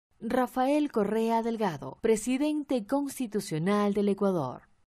Rafael Correa Delgado, presidente constitucional del Ecuador.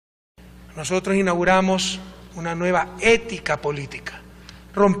 Nosotros inauguramos una nueva ética política.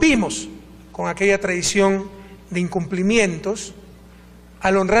 Rompimos con aquella tradición de incumplimientos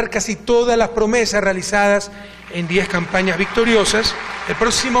al honrar casi todas las promesas realizadas en 10 campañas victoriosas. El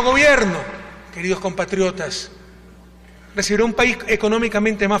próximo gobierno, queridos compatriotas, recibirá un país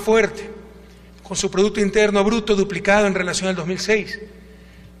económicamente más fuerte, con su Producto Interno Bruto duplicado en relación al 2006,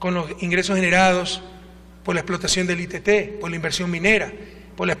 con los ingresos generados por la explotación del ITT, por la inversión minera,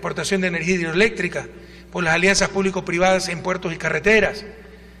 por la exportación de energía hidroeléctrica, por las alianzas público-privadas en puertos y carreteras,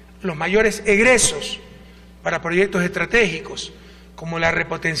 los mayores egresos para proyectos estratégicos, como la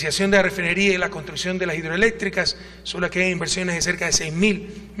repotenciación de la refinería y la construcción de las hidroeléctricas, sobre las que hay inversiones de cerca de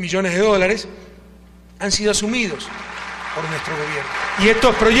 6.000 millones de dólares, han sido asumidos por nuestro gobierno. Y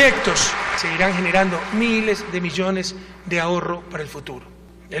estos proyectos seguirán generando miles de millones de ahorro para el futuro.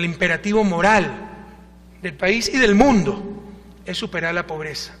 El imperativo moral del país y del mundo es superar la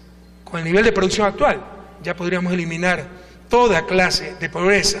pobreza. Con el nivel de producción actual ya podríamos eliminar toda clase de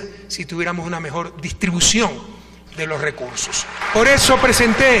pobreza si tuviéramos una mejor distribución de los recursos. Por eso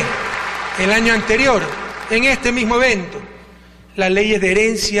presenté el año anterior, en este mismo evento, las leyes de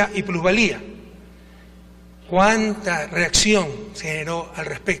herencia y plusvalía. Cuánta reacción se generó al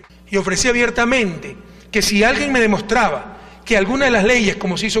respecto. Y ofrecí abiertamente que si alguien me demostraba que alguna de las leyes,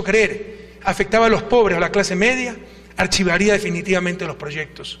 como se hizo creer, afectaba a los pobres o a la clase media, archivaría definitivamente los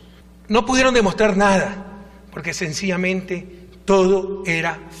proyectos. No pudieron demostrar nada, porque sencillamente todo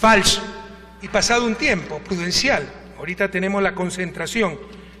era falso. Y pasado un tiempo prudencial, ahorita tenemos la concentración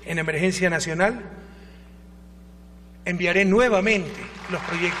en emergencia nacional, enviaré nuevamente los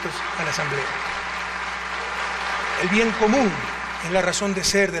proyectos a la Asamblea. El bien común es la razón de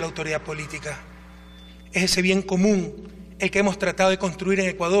ser de la autoridad política. Es ese bien común el que hemos tratado de construir en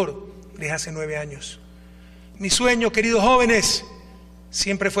Ecuador desde hace 9 años. Mi sueño, queridos jóvenes,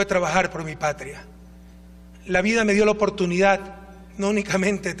 siempre fue trabajar por mi patria. La vida me dio la oportunidad no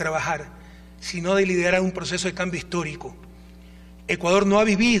únicamente de trabajar, sino de liderar un proceso de cambio histórico. Ecuador no ha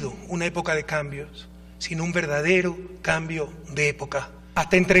vivido una época de cambios, sino un verdadero cambio de época.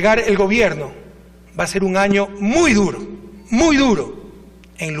 Hasta entregar el gobierno va a ser un año muy duro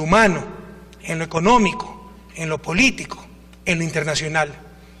en lo humano, en lo económico, en lo político, en lo internacional.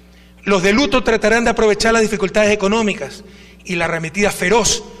 Los de luto tratarán de aprovechar las dificultades económicas y la arremetida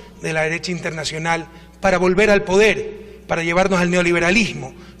feroz de la derecha internacional para volver al poder, para llevarnos al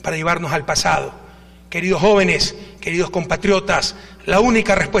neoliberalismo, para llevarnos al pasado. Queridos jóvenes, queridos compatriotas, la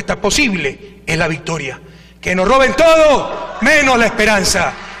única respuesta posible es la victoria. Que nos roben todo, menos la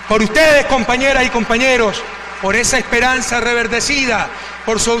esperanza. Por ustedes, compañeras y compañeros, por esa esperanza reverdecida,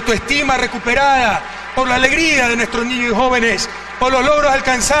 por su autoestima recuperada, por la alegría de nuestros niños y jóvenes, por los logros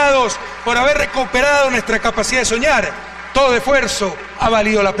alcanzados, por haber recuperado nuestra capacidad de soñar, todo esfuerzo ha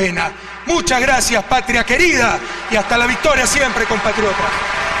valido la pena. Muchas gracias, patria querida, y hasta la victoria siempre, compatriotas.